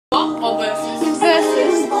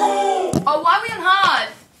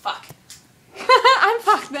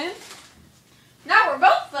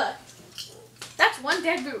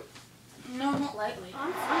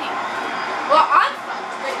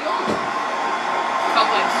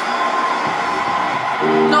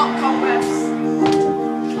Not cobwebs.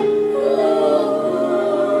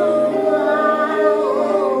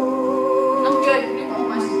 I'm good.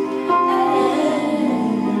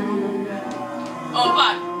 Oh,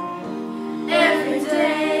 fuck. Every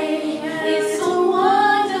day is so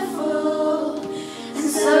wonderful, and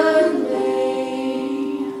suddenly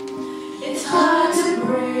it's hard to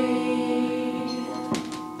breathe.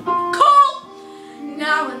 Cool.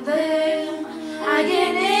 Now and then I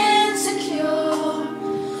get insecure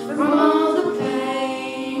from all the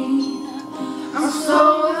pain. I'm so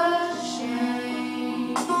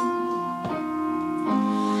ashamed.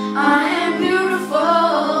 I am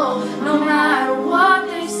beautiful, no matter what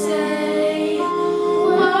they say.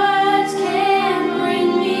 Words can bring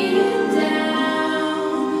me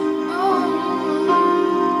down. Oh,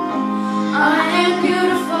 I am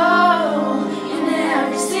beautiful in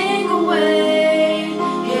every single way.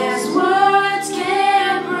 Yes, words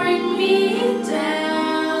can bring me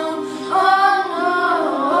down. Oh,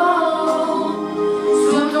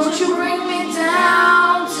 so don't you bring me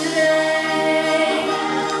down today.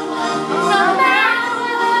 No matter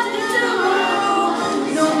what they do,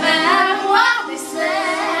 no matter what they say.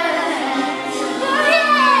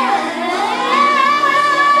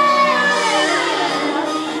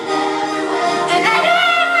 And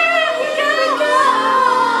everywhere we gotta go,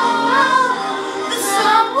 the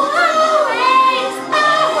sun will always,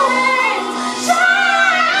 always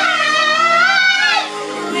shine.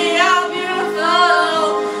 We are beautiful,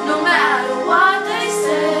 no matter what they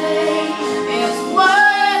say. Yes,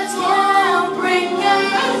 words can bring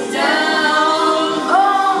us down.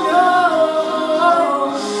 Oh no,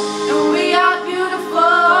 and we are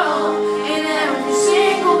beautiful in every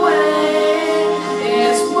single way.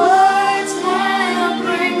 Yes, words can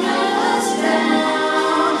bring us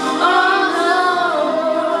down. Oh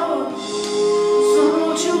no, so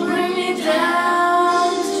won't you bring me down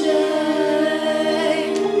today?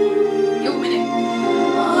 Yo, minute.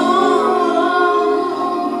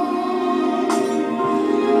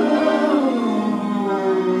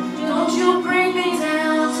 Don't you bring me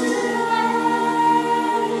down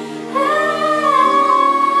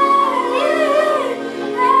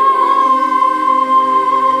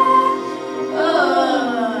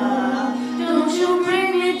don't you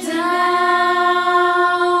bring me down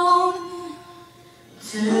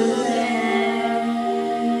today.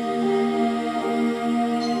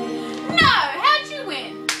 No, how'd you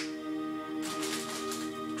win?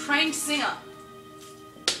 Trained singer.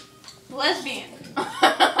 Lesbian.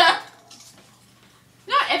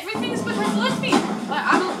 No, everything's because lesbian.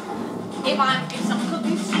 Like if someone could be,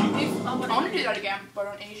 I want to do that again, but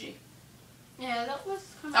on easy. Yeah, that was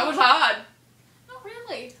kind That was hard. not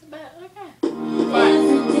really, but okay. But,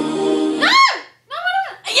 no! No!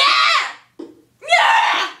 Yeah!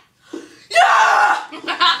 Yeah! Yeah!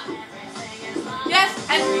 Yes,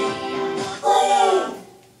 and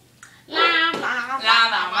la la la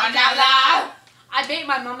la la la. I beat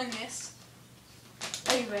my mum in this.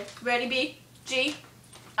 Are you ready? Ready, B? G?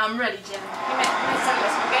 I'm ready, Jen.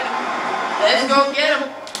 Let's go get him.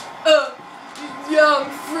 Young,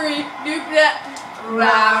 free, nuke that.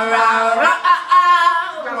 Ra ra ra ah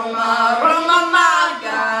ah. Roma Roma ma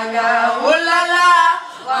ga ga. Ooh la la.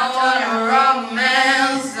 I want your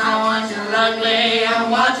romance. I want your lovely. I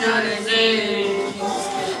want your disease.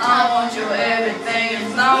 I want your everything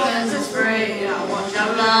as long as it's free. I want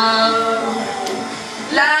your love.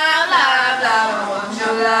 Love, love, love. I want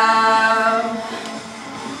your love.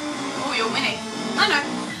 Oh, you're winning. I know.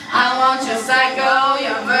 I want your psycho,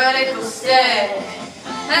 your vertical stay.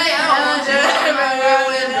 Hey, I want your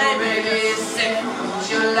everywhere with no baby sick. I want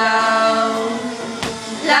your love.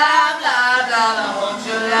 Love, love, love. I want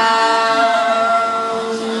your love.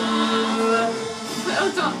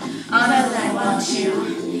 All that I want you,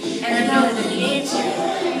 and I know that I need you.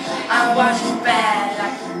 I want you bad,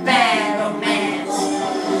 like a bad romance.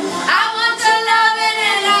 I want your loving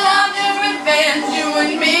and I want your revenge. You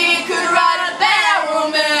and me could write a bad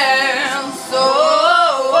romance. So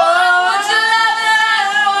I want your loving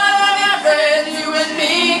and I want your friends. You and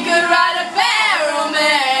me could write a bad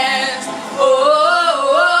romance.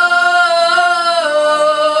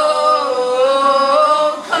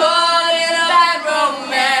 Caught in a bad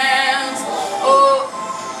romance.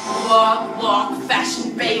 Walk, walk,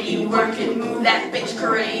 fashion, baby, work it, move that bitch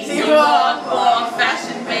crazy. Walk, walk,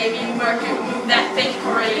 fashion, baby, work it, move that thing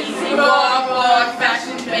crazy. Walk, walk,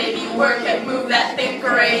 fashion, baby, work it, move that thing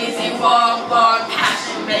crazy. Walk, walk,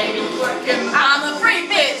 passion, baby, work it. I'm a free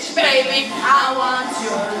bitch, baby. I want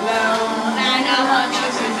your love, and I want your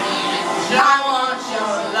convenience. I want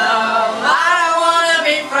your love. I don't wanna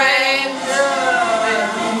be friends.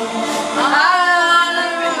 I wanna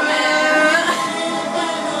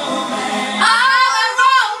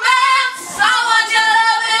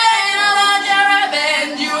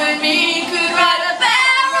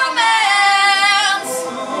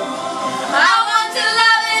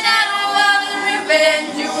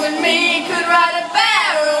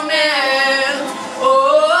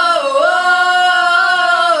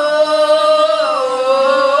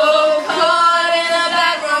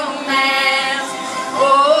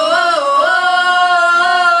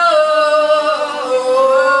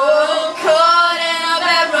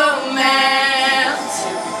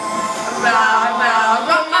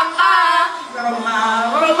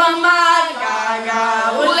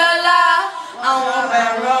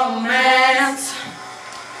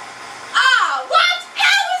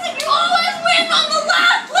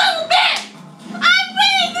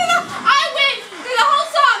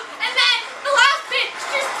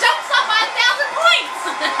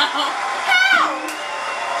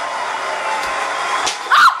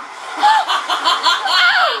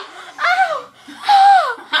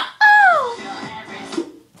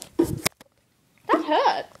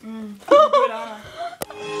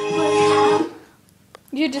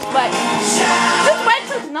just wait. Just wait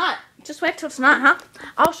till tonight. Just wait till tonight, huh?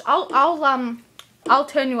 I'll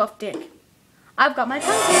turn you off, Dick. I've got my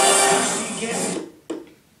tongue.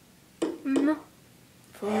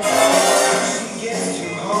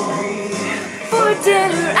 For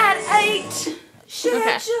dinner at 8.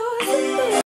 Okay.